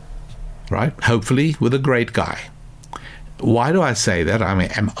 right? Hopefully with a great guy. Why do I say that? I mean,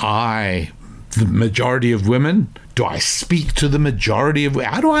 am I the majority of women? Do I speak to the majority of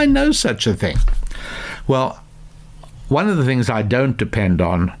women? How do I know such a thing? Well, one of the things I don't depend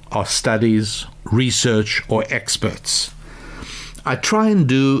on are studies, research, or experts. I try and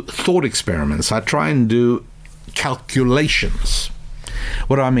do thought experiments. I try and do calculations.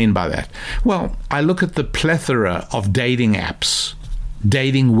 What do I mean by that? Well, I look at the plethora of dating apps,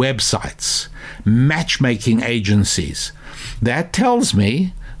 dating websites, matchmaking agencies. That tells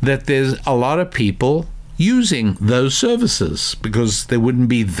me that there's a lot of people using those services because there wouldn't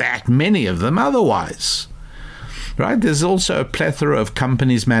be that many of them otherwise. Right? There's also a plethora of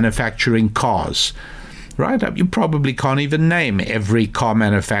companies manufacturing cars. Right? You probably can't even name every car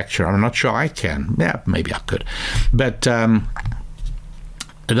manufacturer. I'm not sure I can. Yeah, maybe I could. But the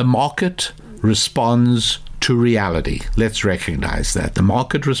market responds to reality. Let's recognize that. The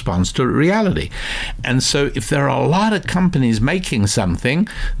market responds to reality. And so if there are a lot of companies making something,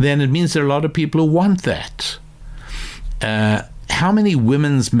 then it means there are a lot of people who want that. How many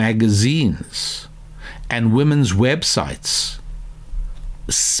women's magazines and women's websites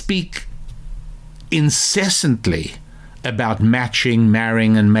speak incessantly about matching,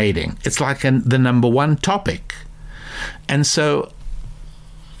 marrying, and mating? It's like the number one topic. And so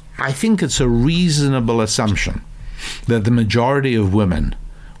I think it's a reasonable assumption that the majority of women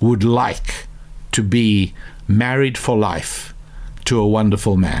would like to be married for life to a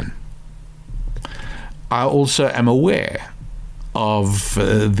wonderful man. I also am aware of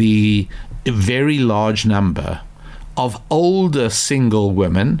the very large number of older single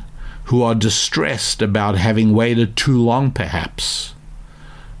women who are distressed about having waited too long, perhaps.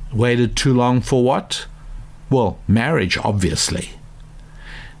 Waited too long for what? Well, marriage, obviously.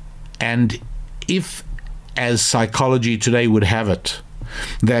 And if, as psychology today would have it,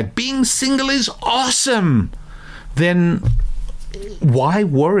 that being single is awesome, then why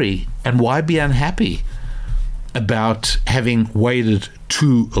worry and why be unhappy about having waited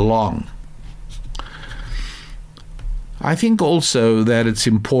too long? I think also that it's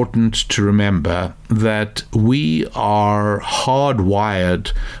important to remember that we are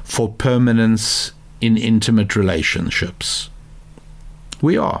hardwired for permanence in intimate relationships.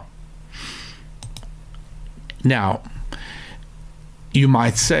 We are. Now, you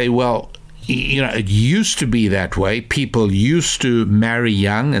might say, well, it used to be that way. People used to marry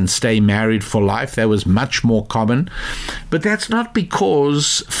young and stay married for life. That was much more common. But that's not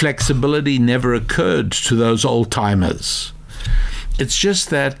because flexibility never occurred to those old-timers. It's just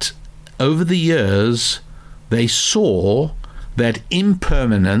that over the years, they saw that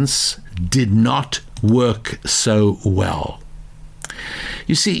impermanence did not work so well.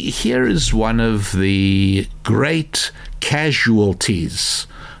 You see, here is one of the great casualties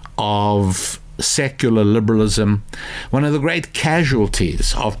of secular liberalism. One of the great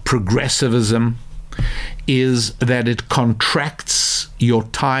casualties of progressivism is that it contracts your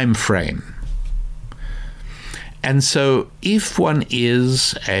time frame. And so if one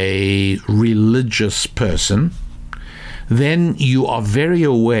is a religious person, then you are very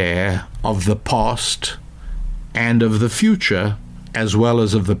aware of the past and of the future as well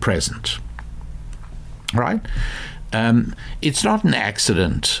as of the present. Right? It's not an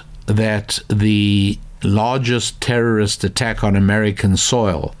accident that the largest terrorist attack on American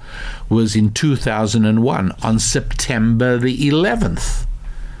soil was in 2001 on September the 11th.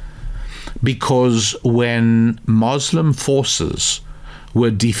 Because when Muslim forces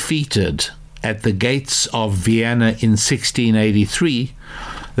were defeated at the gates of Vienna in 1683,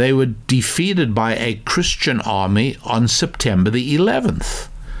 they were defeated by a Christian army on September the 11th.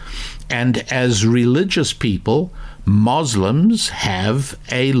 And as religious people, Muslims have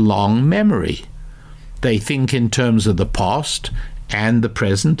a long memory. They think in terms of the past and the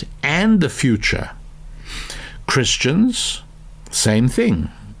present and the future. Christians, same thing.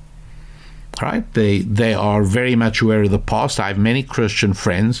 Right? They are very much aware of the past. I have many Christian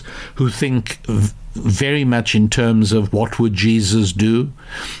friends who think very much in terms of what would Jesus do,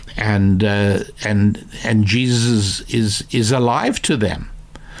 and Jesus is alive to them.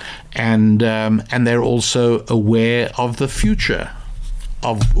 And they're also aware of the future,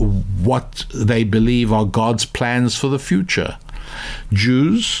 of what they believe are God's plans for the future.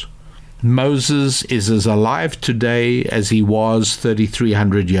 Jews, Moses is as alive today as he was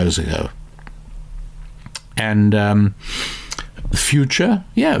 3,300 years ago. And future,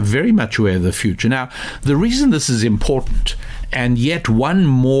 very much aware of the future. Now, the reason this is important, and yet one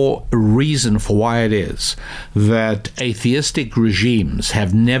more reason for why it is that atheistic regimes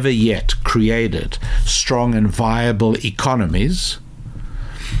have never yet created strong and viable economies,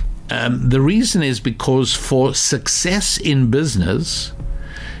 the reason is because for success in business,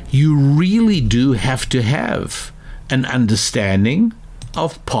 you really do have to have an understanding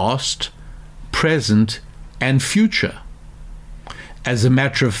of past, present, and future. As a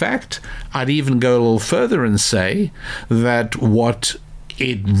matter of fact, I'd even go a little further and say that what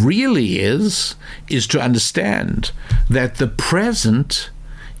it really is to understand that the present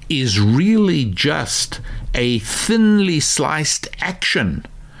is really just a thinly sliced action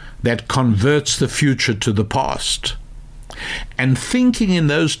that converts the future to the past. And thinking in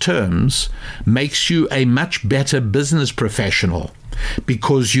those terms makes you a much better business professional,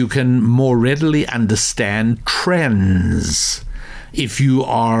 because you can more readily understand trends. If you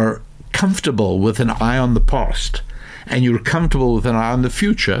are comfortable with an eye on the past and you're comfortable with an eye on the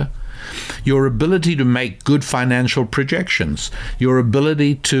future, your ability to make good financial projections, your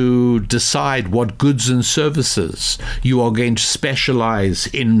ability to decide what goods and services you are going to specialize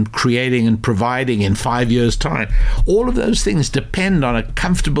in creating and providing in 5 years' time, all of those things depend on a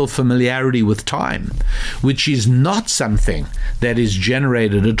comfortable familiarity with time, which is not something that is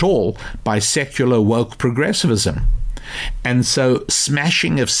generated at all by secular woke progressivism. And so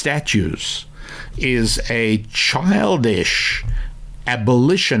smashing of statues is a childish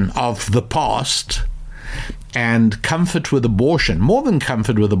abolition of the past and comfort with abortion, more than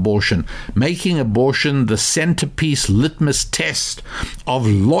comfort with abortion, making abortion the centerpiece litmus test of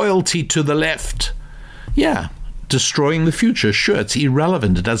loyalty to the left. Yeah, destroying the future. Sure, it's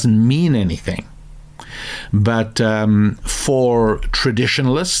irrelevant. It doesn't mean anything. But for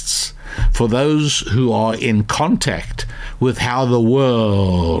traditionalists, for those who are in contact with how the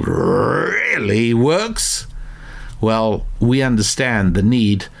world really works, well, we understand the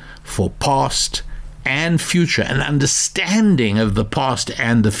need for past and future, an understanding of the past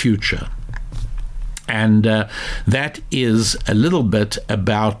and the future. And that is a little bit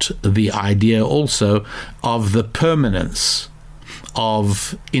about the idea also of the permanence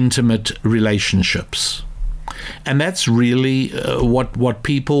of intimate relationships. And that's really what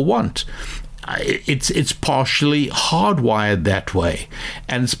people want. It's partially hardwired that way.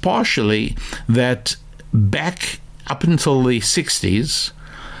 And it's partially that back up until the 60s,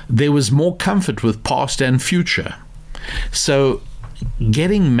 there was more comfort with past and future. So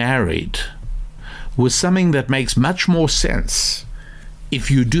getting married was something that makes much more sense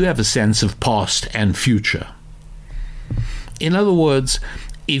if you do have a sense of past and future. In other words,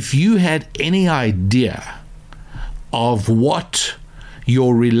 if you had any idea of what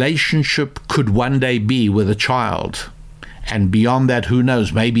your relationship could one day be with a child, and beyond that, who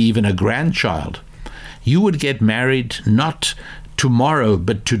knows, maybe even a grandchild, you would get married not tomorrow,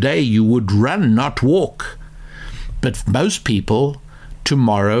 but today. You would run, not walk. But most people,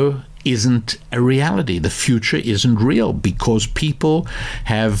 tomorrow isn't a reality. The future isn't real because people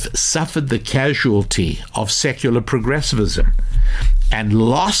have suffered the casualty of secular progressivism and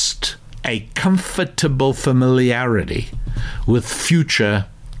lost a comfortable familiarity with future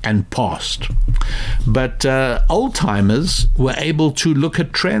and past. But old-timers were able to look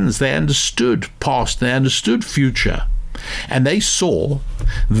at trends. They understood past, they understood future, and they saw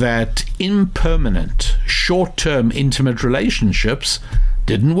that impermanent, short-term intimate relationships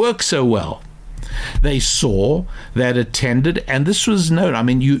didn't work so well. They saw that it tended, and this was known, I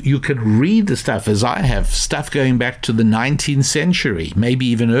mean, you could read the stuff, as I have, stuff going back to the 19th century, maybe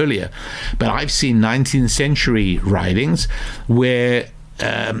even earlier, but I've seen 19th century writings where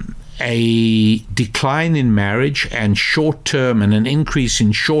a decline in marriage and short-term, and an increase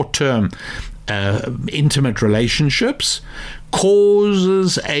in short-term intimate relationships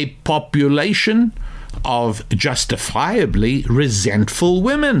causes a population of justifiably resentful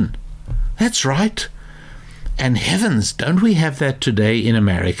women. That's right. And heavens, don't we have that today in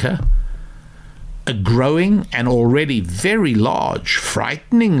America? A growing and already very large,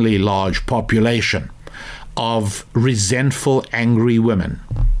 frighteningly large population of resentful, angry women.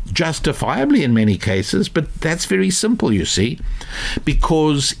 Justifiably in many cases, but that's very simple, you see,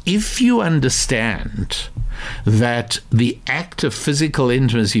 because if you understand that the act of physical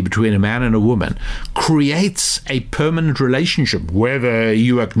intimacy between a man and a woman creates a permanent relationship, whether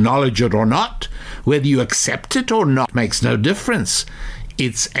you acknowledge it or not, whether you accept it or not, makes no difference.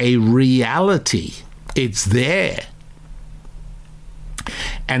 It's a reality. It's there.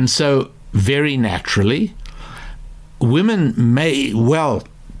 And so, very naturally, women may well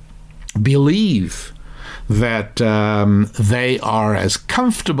believe that they are as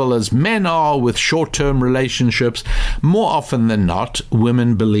comfortable as men are with short-term relationships. More often than not,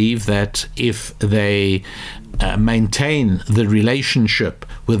 women believe that if they maintain the relationship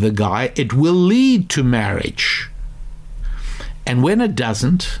with a guy, it will lead to marriage. And when it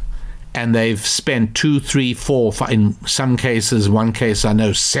doesn't, and they've spent 2, 3, 4, 5, in some cases, one case I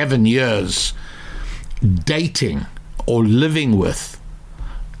know, 7 years dating or living with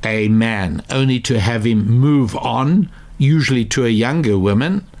a man, only to have him move on, usually to a younger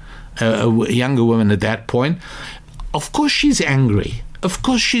woman at that point. Of course she's angry. Of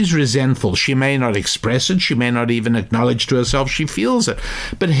course she's resentful. She may not express it. She may not even acknowledge to herself she feels it.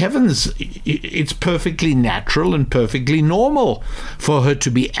 But heavens, it's perfectly natural and perfectly normal for her to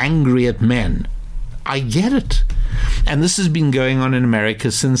be angry at men. I get it. And this has been going on in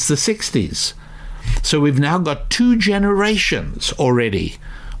America since the 60s. So we've now got 2 generations already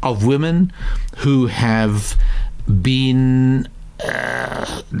of women who have been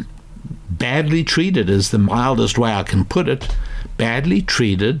badly treated, is the mildest way I can put it, badly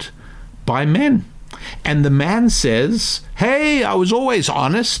treated by men. And the man says, hey, I was always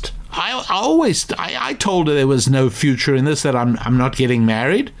honest. I told her there was no future in this, that I'm not getting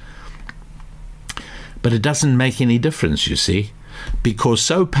married. But it doesn't make any difference, you see, because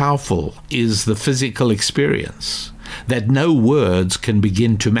so powerful is the physical experience that no words can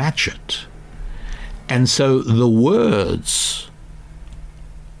begin to match it. And so the words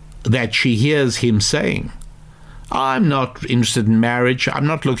that she hears him saying I'm not interested in marriage. I'm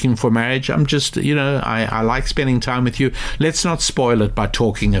not looking for marriage. I'm just, I like spending time with you. Let's not spoil it by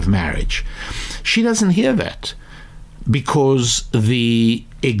talking of marriage. She doesn't hear that, because the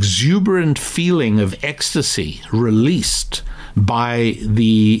exuberant feeling of ecstasy released by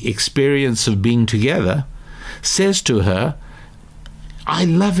the experience of being together says to her, I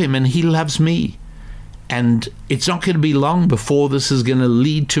love him and he loves me. And it's not going to be long before this is going to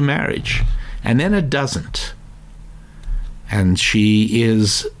lead to marriage. And then it doesn't. And she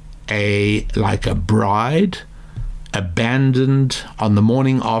is like a bride abandoned on the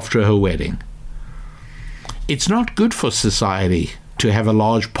morning after her wedding. It's not good for society to have a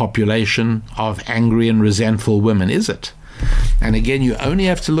large population of angry and resentful women, is it? And again, you only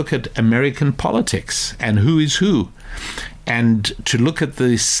have to look at American politics and who is who, and to look at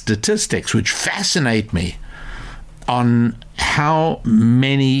the statistics, which fascinate me, on how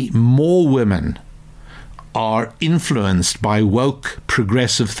many more women are influenced by woke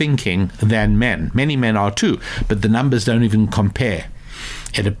progressive thinking than men. Many men are too, but the numbers don't even compare.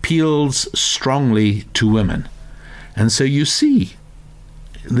 It appeals strongly to women. And so you see,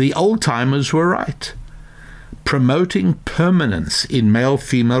 the old-timers were right. Promoting permanence in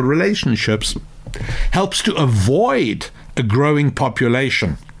male-female relationships helps to avoid a growing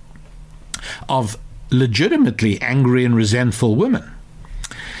population of legitimately angry and resentful women.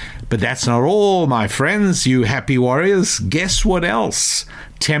 But that's not all, my friends, you happy warriors. Guess what else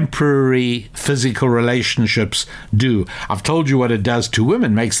temporary physical relationships do? I've told you what it does to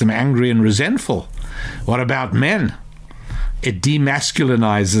women, makes them angry and resentful. What about men? It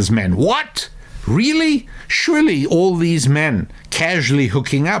demasculinizes men. What? Really? Surely all these men casually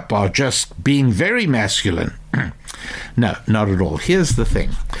hooking up are just being very masculine. No, not at all. Here's the thing.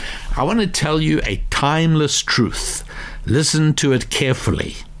 I want to tell you a timeless truth. Listen to it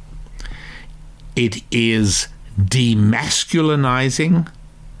carefully. It is demasculinizing,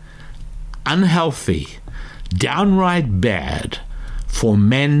 unhealthy, downright bad for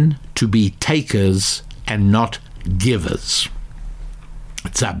men to be takers and not givers.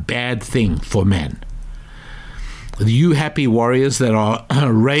 It's a bad thing for men. You happy warriors that are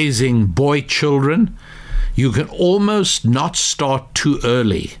raising boy children, you can almost not start too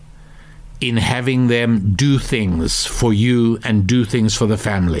early in having them do things for you and do things for the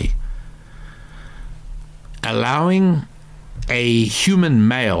family. Allowing a human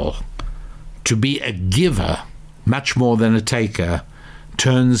male to be a giver much more than a taker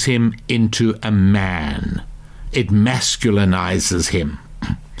turns him into a man. It masculinizes him.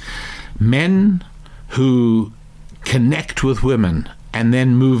 Men who connect with women and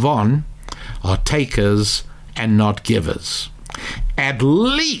then move on are takers and not givers. At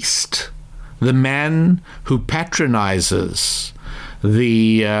least the man who patronizes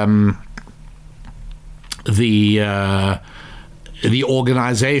the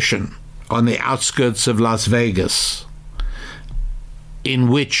organization on the outskirts of Las Vegas, in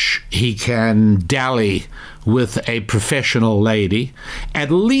which he can dally with a professional lady, at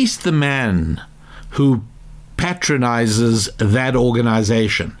least the man who patronizes that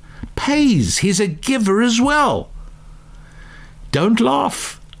organization pays. He's a giver as well. Don't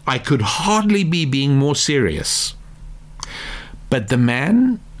laugh. I could hardly be being more serious. But the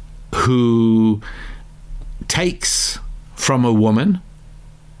man who takes from a woman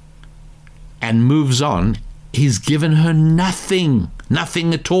and moves on, he's given her nothing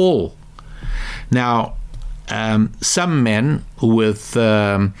at all. Now, some men with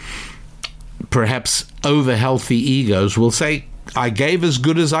perhaps over-healthy egos will say, I gave as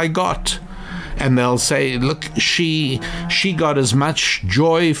good as I got. And they'll say, look, she got as much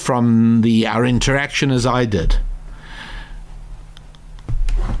joy from our interaction as I did.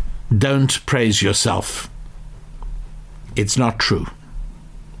 Don't praise yourself. It's not true.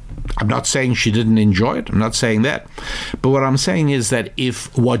 I'm not saying she didn't enjoy it. I'm not saying that. But what I'm saying is that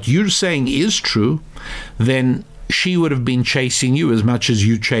if what you're saying is true, then she would have been chasing you as much as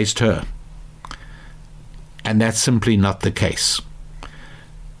you chased her. And that's simply not the case.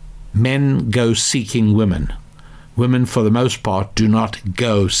 Men go seeking women. Women, for the most part, do not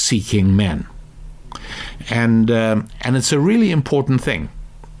go seeking men. And it's a really important thing.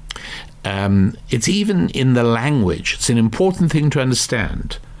 It's even in the language. It's an important thing to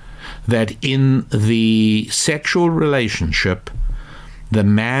understand that in the sexual relationship, the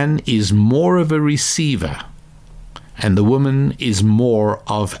man is more of a receiver and the woman is more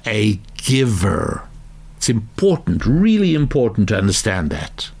of a giver. It's important, really important to understand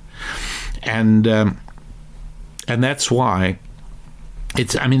that. And that's why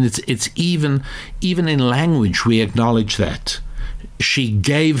it's even in language we acknowledge that. She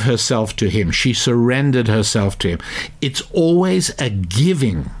gave herself to him. She surrendered herself to him. It's always a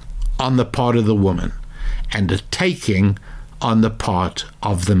giving on the part of the woman and a taking on the part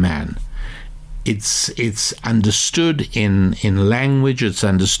of the man. It's understood in language. It's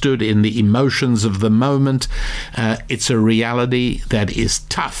understood in the emotions of the moment. It's a reality that is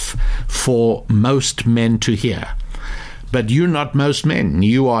tough for most men to hear. But you're not most men.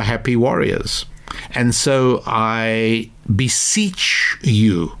 You are happy warriors. And so I beseech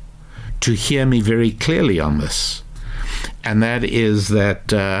you to hear me very clearly on this. And that is that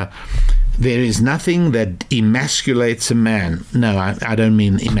there is nothing that emasculates a man. No, I don't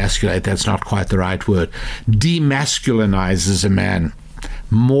mean emasculate. That's not quite the right word. Demasculinizes a man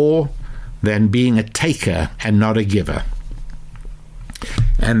more than being a taker and not a giver.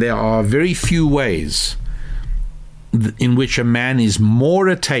 And there are very few ways in which a man is more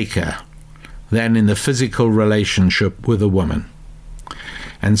a taker than in the physical relationship with a woman.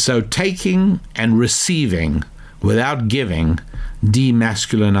 And so taking and receiving without giving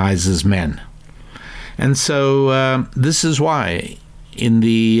demasculinizes men. And so this is why in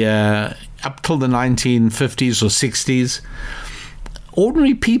the up till the 1950s or 60s,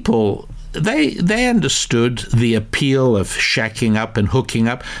 ordinary people, they understood the appeal of shacking up and hooking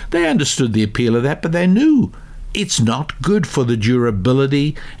up. They understood the appeal of that, but they knew it's not good for the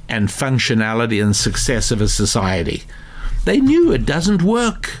durability and functionality and success of a society. They knew it doesn't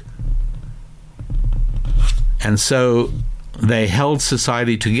work. And so they held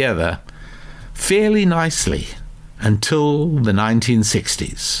society together fairly nicely until the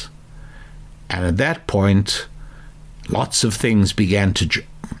 1960s. And at that point, lots of things began to...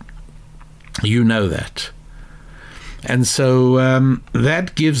 You know that. And so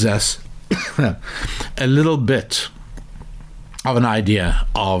that gives us a little bit of an idea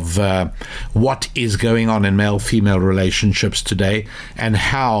of what is going on in male-female relationships today and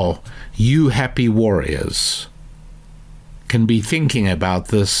how you happy warriors can be thinking about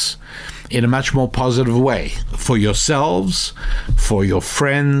this in a much more positive way for yourselves, for your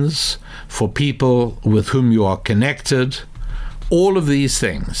friends, for people with whom you are connected. All of these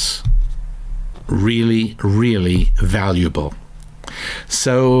things really, really valuable.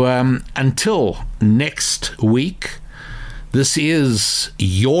 So until next week, this is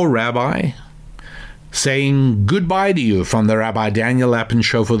your rabbi saying goodbye to you from the Rabbi Daniel Lapin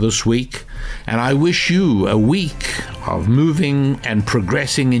Show for this week. And I wish you a week of moving and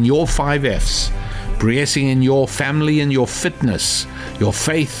progressing in your 5 Fs, progressing in your family and your fitness, your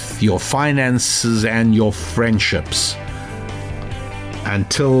faith, your finances, and your friendships.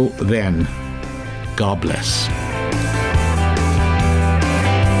 Until then, God bless.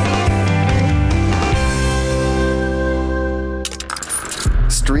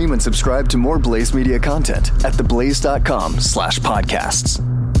 Stream and subscribe to more Blaze Media content at theblaze.com/podcasts.